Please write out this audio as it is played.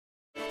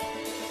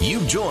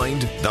You've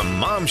joined The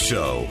Mom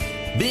Show.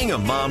 Being a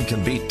mom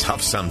can be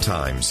tough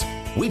sometimes.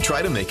 We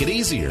try to make it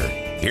easier.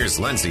 Here's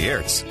Lindsay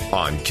Aerts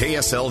on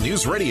KSL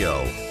News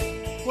Radio.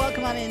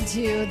 Welcome on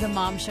into The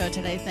Mom Show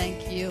today.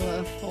 Thank you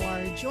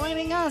for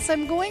joining us.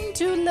 I'm going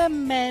to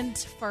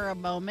lament for a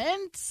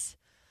moment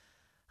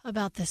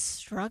about the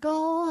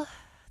struggle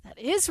that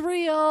is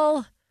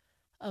real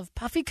of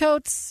puffy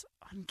coats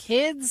on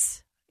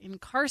kids in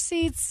car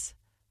seats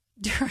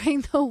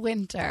during the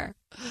winter.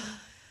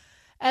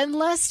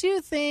 Unless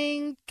you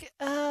think,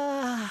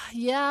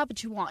 yeah,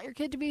 but you want your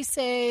kid to be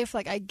safe.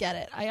 Like, I get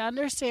it. I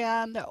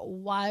understand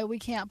why we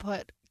can't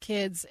put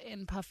kids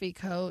in puffy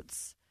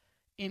coats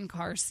in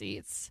car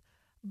seats.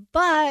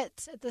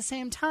 But at the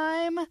same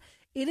time,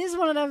 it is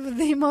one of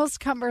the most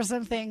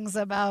cumbersome things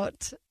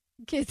about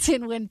kids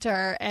in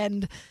winter.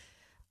 And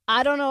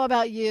I don't know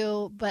about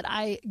you, but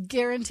I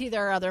guarantee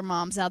there are other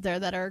moms out there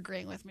that are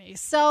agreeing with me.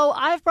 So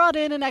I've brought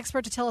in an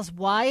expert to tell us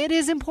why it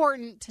is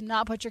important to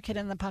not put your kid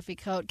in the puffy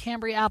coat.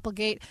 Cambry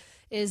Applegate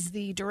is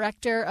the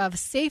director of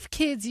Safe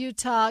Kids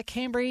Utah.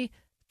 Cambry,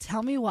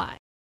 tell me why.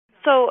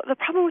 So the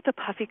problem with the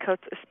puffy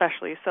coats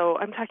especially, so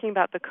I'm talking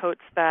about the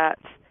coats that,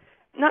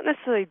 not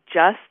necessarily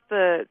just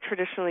the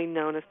traditionally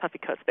known as puffy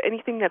coats, but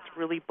anything that's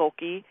really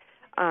bulky,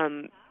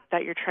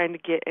 that you're trying to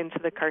get into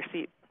the car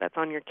seat that's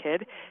on your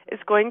kid, is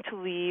going to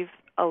leave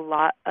a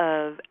lot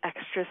of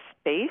extra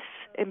space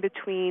in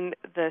between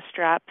the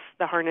straps,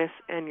 the harness,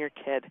 and your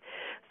kid.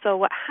 So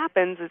what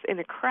happens is in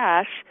a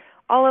crash,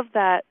 all of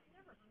that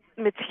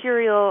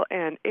material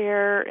and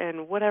air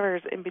and whatever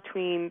is in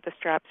between the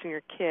straps and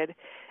your kid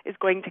is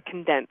going to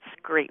condense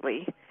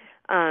greatly,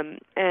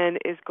 and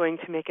is going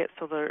to make it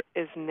so there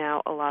is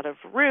now a lot of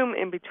room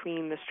in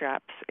between the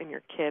straps and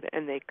your kid,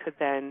 and they could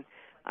then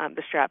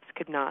the straps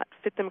could not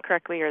fit them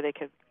correctly, or they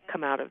could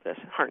come out of this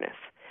harness,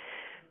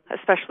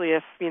 especially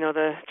if,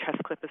 the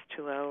chest clip is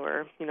too low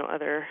or,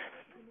 other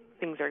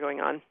things are going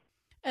on.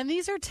 And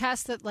these are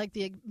tests that, like,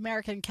 the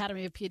American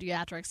Academy of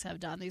Pediatrics have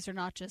done. These are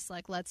not just,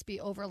 like, let's be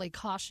overly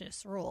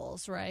cautious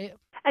rules, right?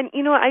 And,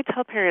 I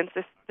tell parents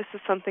this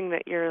is something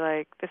that you're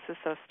like, this is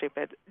so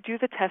stupid. Do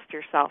the test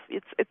yourself.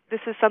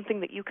 This is something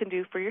that you can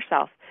do for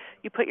yourself.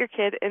 You put your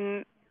kid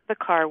in the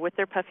car with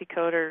their puffy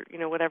coat or,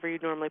 whatever you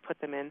normally put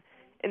them in.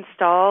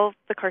 Install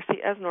the car seat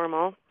as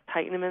normal,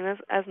 tighten them in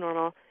as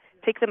normal,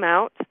 take them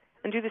out,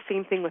 and do the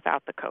same thing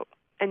without the coat.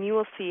 And you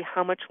will see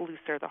how much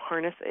looser the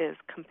harness is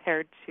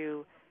compared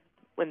to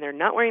when they're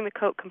not wearing the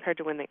coat compared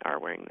to when they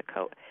are wearing the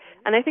coat.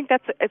 And I think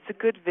it's a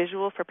good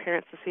visual for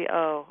parents to see,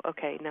 oh,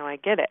 okay, now I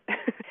get it.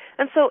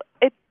 And so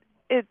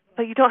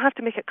but you don't have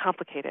to make it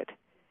complicated.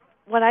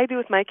 What I do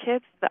with my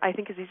kids that I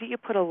think is easy, you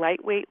put a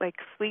lightweight like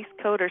fleece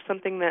coat or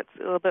something that's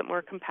a little bit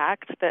more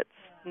compact, that's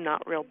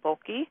not real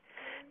bulky.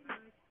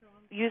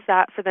 Use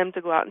that for them to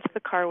go out into the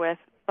car with,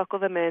 buckle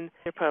them in,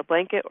 either put a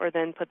blanket or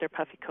then put their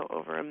puffy coat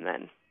over them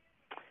then.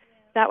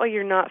 That way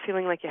you're not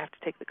feeling like you have to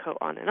take the coat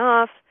on and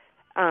off.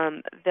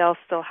 They'll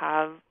still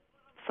have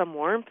some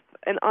warmth.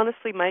 And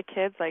honestly, my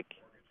kids,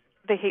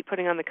 they hate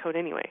putting on the coat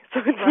anyway.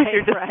 So it's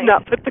easier just to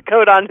not put the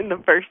coat on in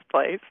the first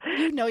place.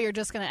 You're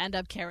just going to end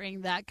up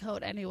carrying that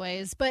coat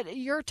anyways. But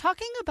you're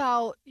talking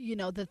about,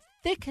 the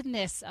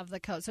thickness of the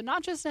coat. So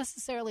not just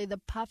necessarily the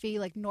puffy,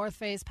 like North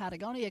Face,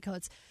 Patagonia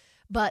coats,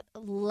 but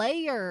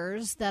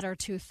layers that are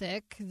too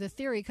thick, the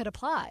theory could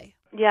apply.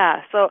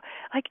 Yeah, so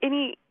like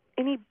any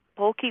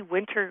bulky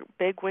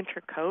big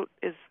winter coat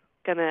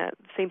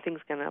same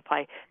thing's gonna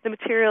apply. The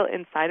material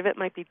inside of it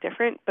might be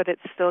different, but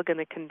it's still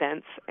gonna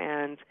condense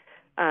and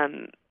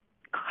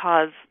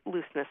cause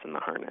looseness in the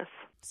harness.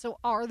 So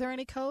are there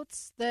any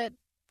coats that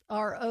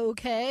are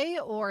okay,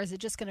 or is it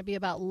just gonna be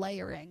about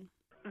layering?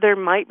 There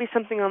might be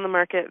something on the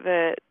market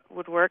that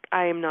would work.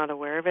 I am not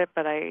aware of it,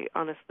 but I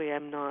honestly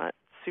am not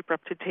super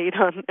up to date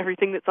on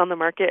everything that's on the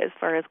market as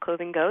far as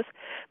clothing goes.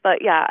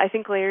 But yeah, I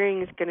think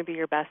layering is going to be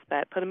your best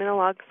bet. Put them in a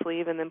long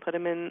sleeve and then put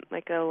them in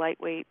like a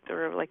lightweight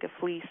or like a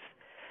fleece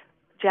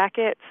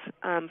jacket.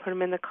 Put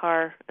them in the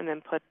car and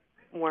then put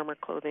warmer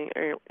clothing,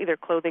 or either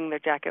clothing, their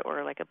jacket,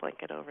 or like a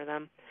blanket over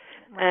them.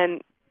 Right.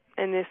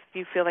 And if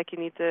you feel like you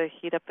need to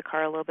heat up the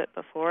car a little bit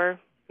before,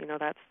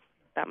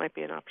 that might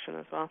be an option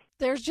as well.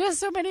 There's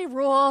just so many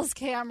rules,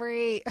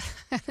 Camry.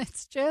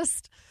 It's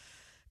just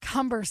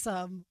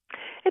cumbersome.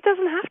 It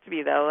doesn't have to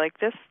be, though. Like,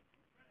 just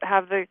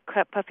have the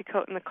puffy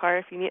coat in the car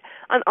if you need.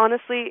 And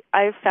honestly,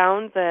 I've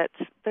found that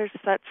there's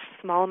such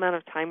small amount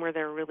of time where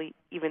they're really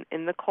even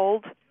in the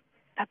cold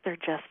that they're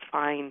just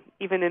fine,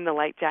 even in the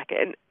light jacket.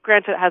 And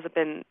granted, it hasn't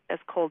been as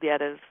cold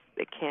yet as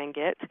it can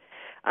get.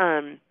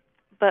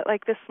 But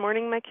like this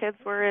morning, my kids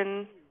were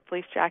in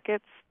fleece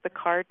jackets. The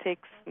car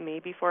takes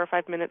maybe 4 or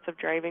 5 minutes of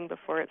driving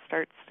before it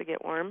starts to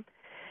get warm.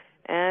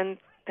 And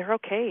they're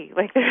okay.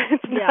 Like,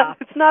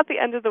 it's not the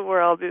end of the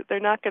world. They're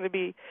not going to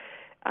be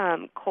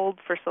cold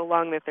for so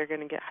long that they're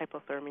going to get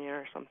hypothermia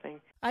or something.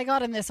 I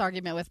got in this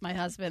argument with my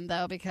husband,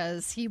 though,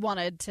 because he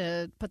wanted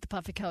to put the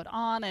puffy coat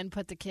on and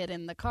put the kid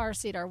in the car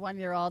seat, our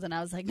 1-year-old, and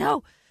I was like,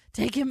 no,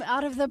 take him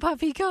out of the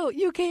puffy coat.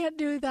 You can't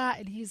do that.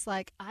 And he's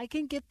like, I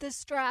can get the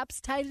straps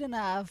tight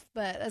enough.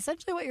 But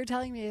essentially what you're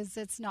telling me is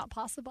it's not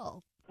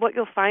possible. What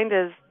you'll find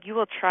is you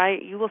will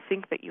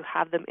think that you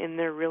have them in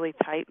there really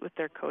tight with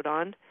their coat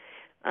on,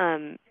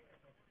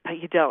 but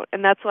you don't.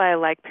 And that's why I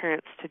like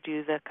parents to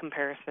do the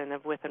comparison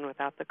of with and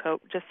without the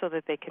coat, just so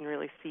that they can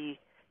really see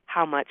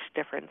how much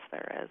difference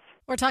there is.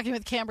 We're talking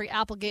with Cambry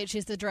Applegate.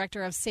 She's the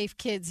director of Safe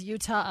Kids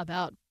Utah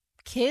about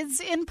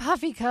kids in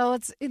puffy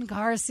coats, in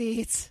car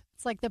seats.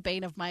 It's like the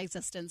bane of my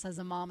existence as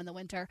a mom in the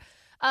winter.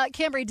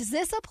 Cambry, does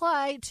this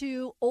apply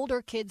to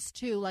older kids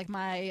too? Like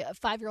my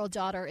 5-year-old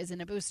daughter is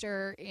in a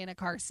booster in a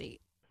car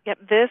seat. Yep,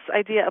 this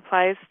idea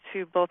applies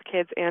to both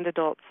kids and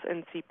adults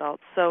in seatbelts.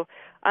 So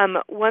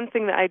one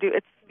thing that I do,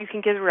 you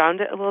can get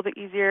around it a little bit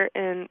easier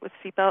with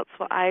seatbelts.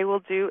 What I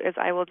will do is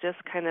I will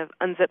just kind of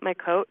unzip my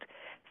coat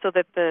so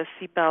that the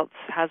seatbelt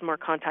has more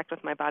contact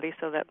with my body,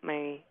 so that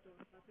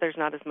there's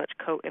not as much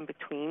coat in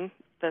between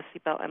the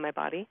seatbelt and my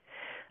body.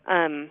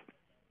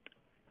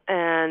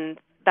 And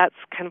that's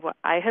kind of what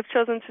I have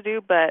chosen to do,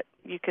 but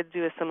you could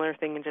do a similar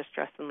thing and just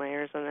dress in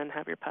layers and then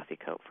have your puffy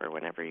coat for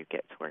whenever you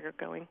get to where you're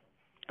going.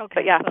 Okay.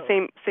 But yeah,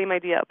 same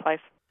idea applies.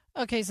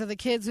 Okay, so the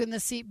kids in the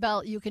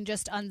seatbelt, you can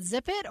just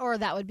unzip it, or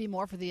that would be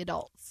more for the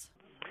adults?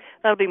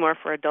 That would be more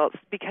for adults,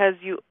 because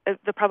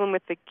the problem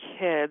with the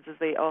kids is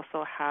they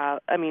also have,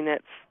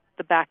 it's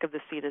the back of the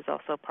seat is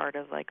also part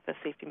of like the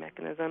safety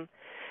mechanism.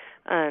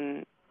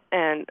 And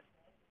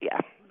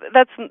yeah,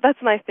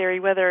 that's my theory.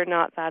 Whether or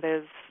not that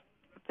is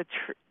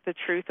the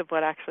truth of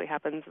what actually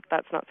happens,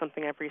 that's not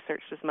something I've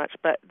researched as much,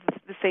 but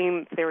the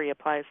same theory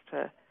applies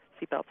to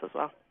seatbelts as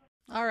well.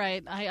 All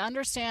right. I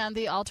understand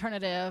the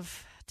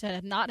alternative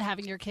to not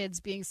having your kids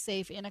being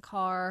safe in a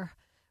car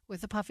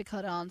with a puffy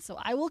coat on, so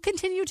I will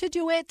continue to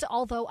do it,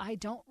 although I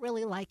don't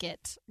really like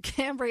it.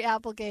 Cambry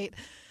Applegate,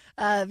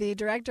 the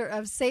director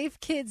of Safe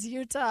Kids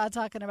Utah,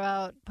 talking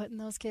about putting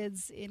those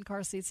kids in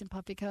car seats and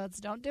puffy coats.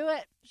 Don't do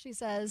it, she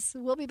says.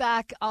 We'll be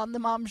back on The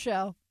Mom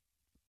Show.